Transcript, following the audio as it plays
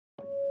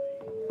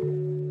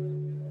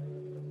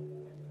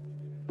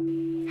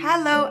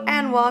Hello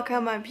and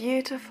welcome, my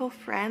beautiful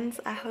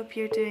friends. I hope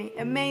you're doing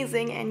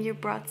amazing and you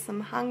brought some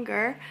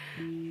hunger,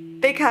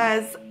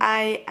 because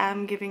I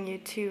am giving you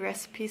 2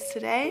 recipes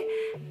today,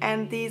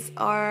 and these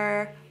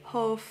are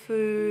whole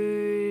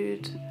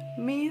food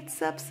meat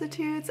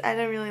substitutes. I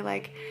don't really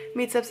like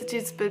meat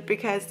substitutes, but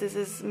because this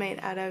is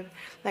made out of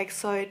like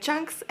soy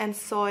chunks and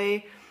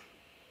soy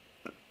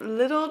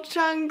little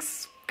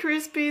chunks,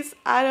 crispies,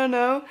 I don't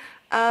know.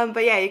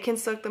 But yeah, you can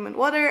soak them in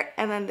water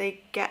and then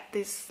they get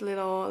this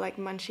little like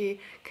munchy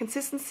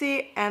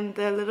consistency, and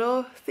the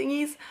little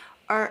thingies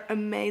are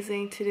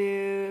amazing to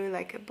do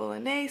like a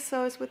bolognese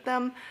sauce with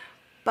them,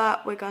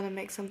 but we're gonna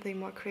make something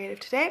more creative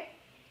today.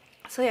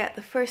 So yeah,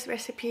 the first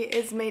recipe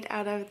is made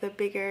out of the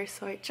bigger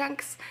soy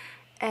chunks,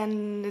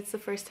 and it's the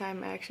first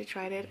time I actually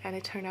tried it and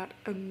it turned out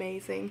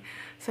amazing.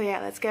 So yeah,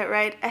 let's get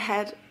right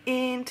ahead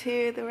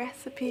into the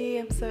recipe.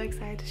 I'm so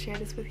excited to share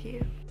this with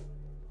you.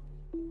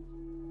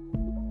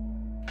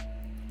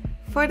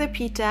 For the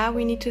pita,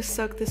 we need to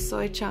soak the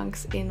soy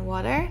chunks in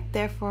water.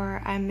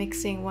 Therefore, I'm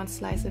mixing 1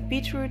 slice of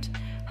beetroot,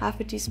 half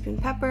a teaspoon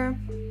pepper,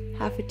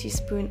 half a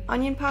teaspoon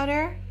onion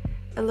powder,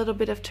 a little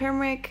bit of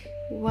turmeric,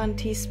 1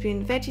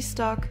 teaspoon veggie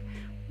stock,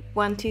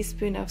 1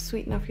 teaspoon of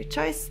sweetener of your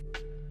choice,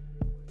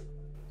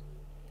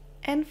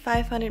 and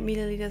 500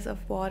 milliliters of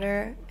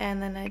water,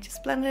 and then I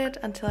just blended it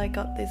until I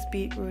got this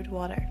beetroot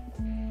water.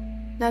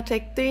 Now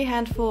take 3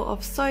 handfuls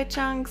of soy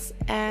chunks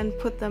and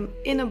put them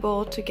in a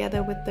bowl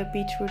together with the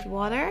beetroot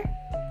water.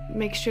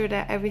 Make sure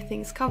that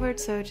everything's covered,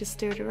 so just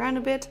stir it around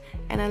a bit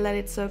and I let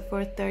it soak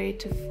for 30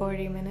 to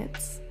 40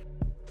 minutes.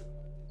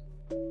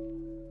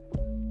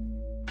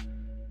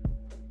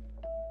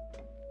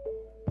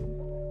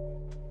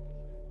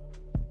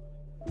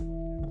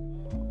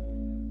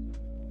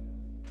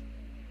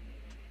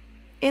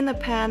 In a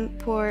pan,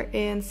 pour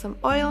in some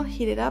oil,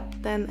 heat it up,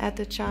 then add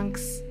the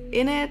chunks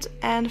in it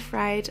and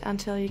fry it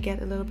until you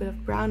get a little bit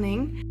of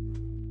browning.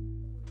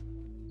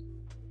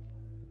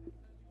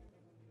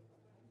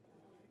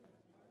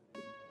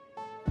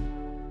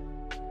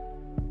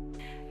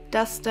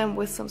 Dust them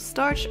with some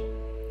starch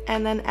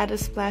and then add a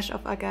splash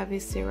of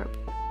agave syrup.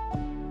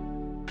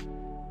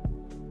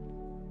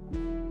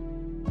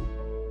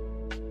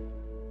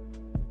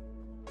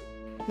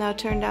 Now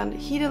turn down the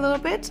heat a little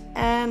bit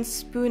and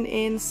spoon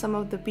in some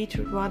of the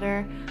beetroot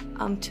water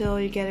until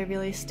you get a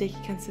really sticky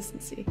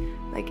consistency.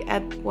 Like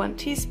add 1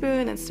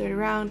 teaspoon and stir it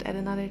around, add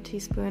another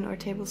teaspoon or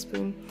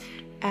tablespoon,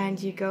 and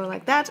you go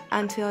like that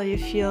until you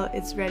feel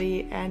it's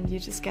ready and you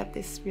just get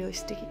this really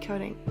sticky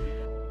coating.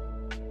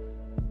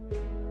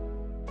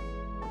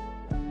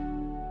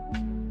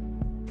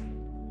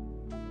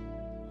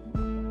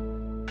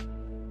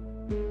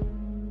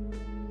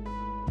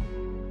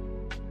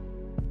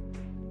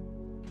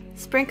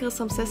 Sprinkle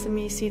some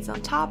sesame seeds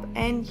on top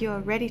and you're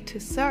ready to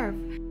serve.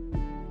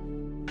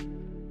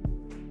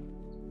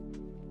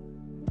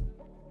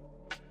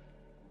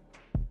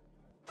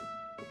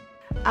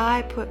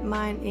 I put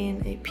mine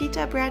in a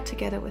pita bread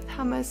together with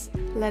hummus,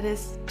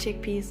 lettuce,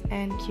 chickpeas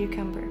and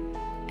cucumber.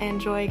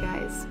 Enjoy,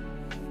 guys!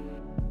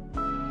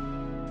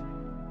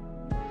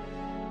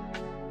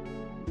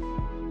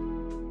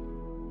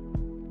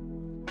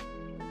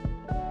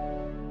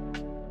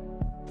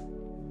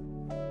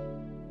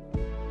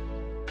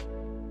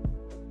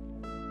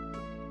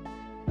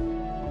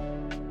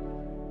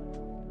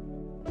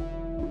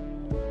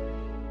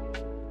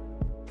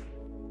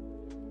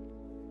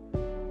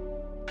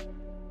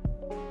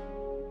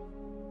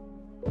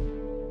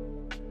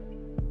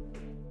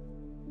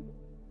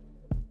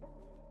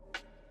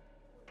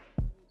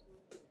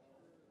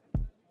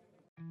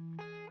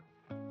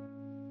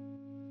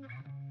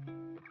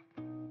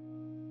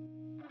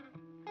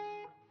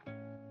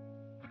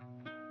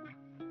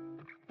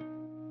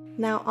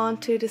 Now on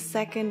to the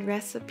second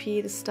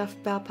recipe, the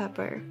stuffed bell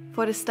pepper.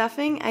 For the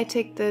stuffing, I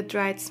take the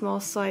dried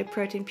small soy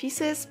protein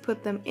pieces,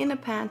 put them in a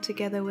pan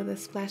together with a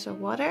splash of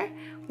water,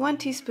 1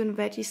 teaspoon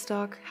veggie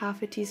stock,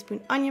 half a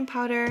teaspoon onion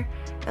powder,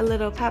 a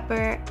little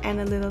pepper and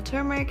a little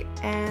turmeric,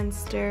 and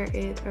stir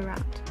it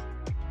around.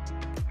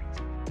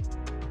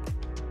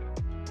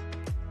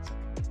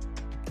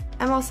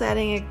 I'm also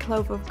adding a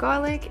clove of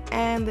garlic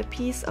and a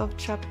piece of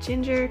chopped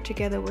ginger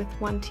together with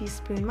 1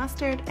 teaspoon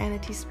mustard and a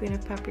teaspoon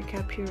of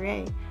paprika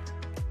puree.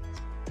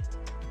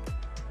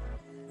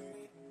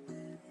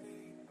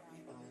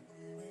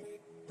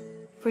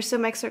 For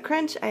some extra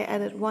crunch, I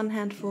added 1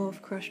 handful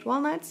of crushed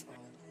walnuts,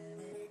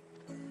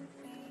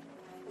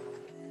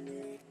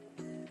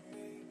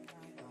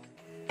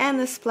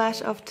 and a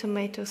splash of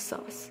tomato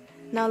sauce.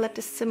 Now let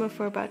this simmer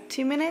for about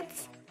 2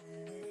 minutes.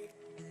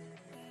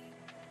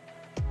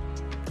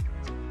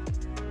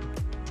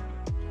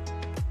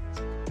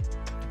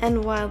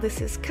 And while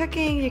this is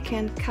cooking, you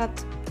can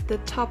cut the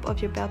top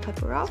of your bell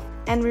pepper off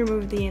and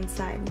remove the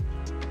inside.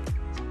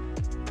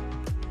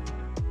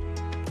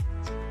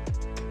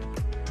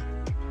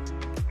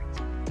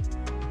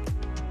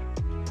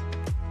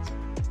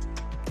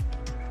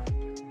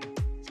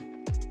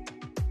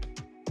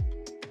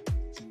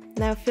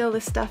 Now fill the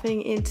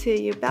stuffing into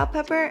your bell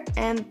pepper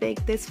and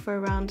bake this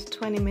for around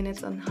 20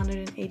 minutes on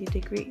 180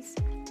 degrees.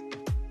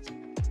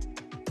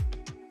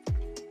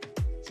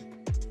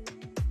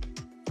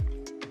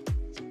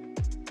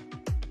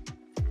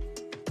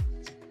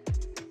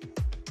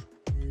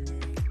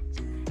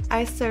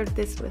 I served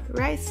this with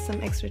rice,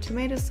 some extra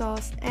tomato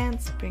sauce, and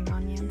spring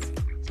onions.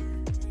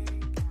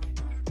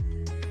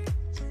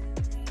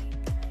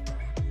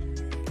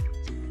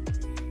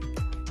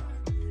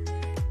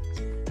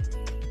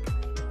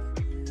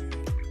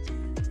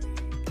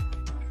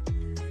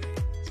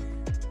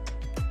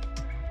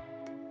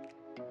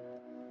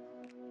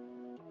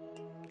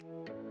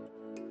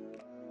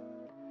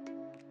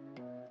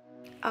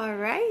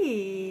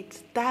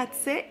 Alright,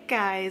 that's it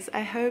guys.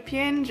 I hope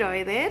you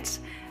enjoyed it.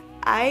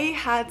 I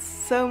had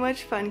so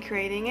much fun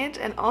creating it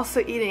and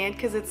also eating it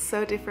because it's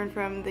so different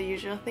from the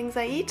usual things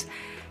I eat.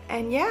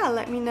 And yeah,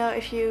 let me know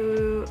if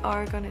you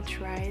are gonna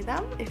try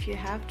them, if you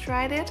have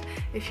tried it,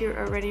 if you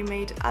already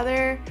made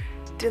other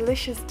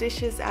delicious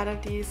dishes out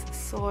of these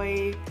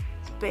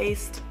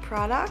soy-based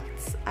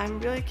products. I'm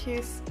really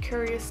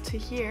curious to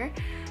hear.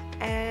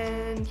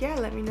 And yeah,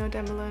 let me know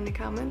down below in the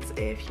comments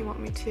if you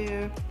want me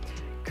to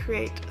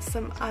create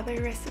some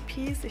other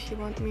recipes, if you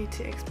want me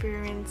to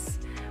experience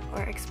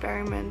or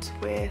experiment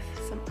with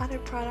some other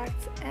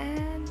products.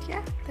 And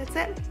yeah, that's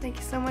it. Thank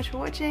you so much for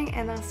watching,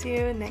 and I'll see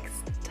you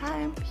next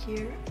time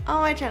here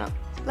on my channel.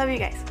 Love you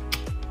guys.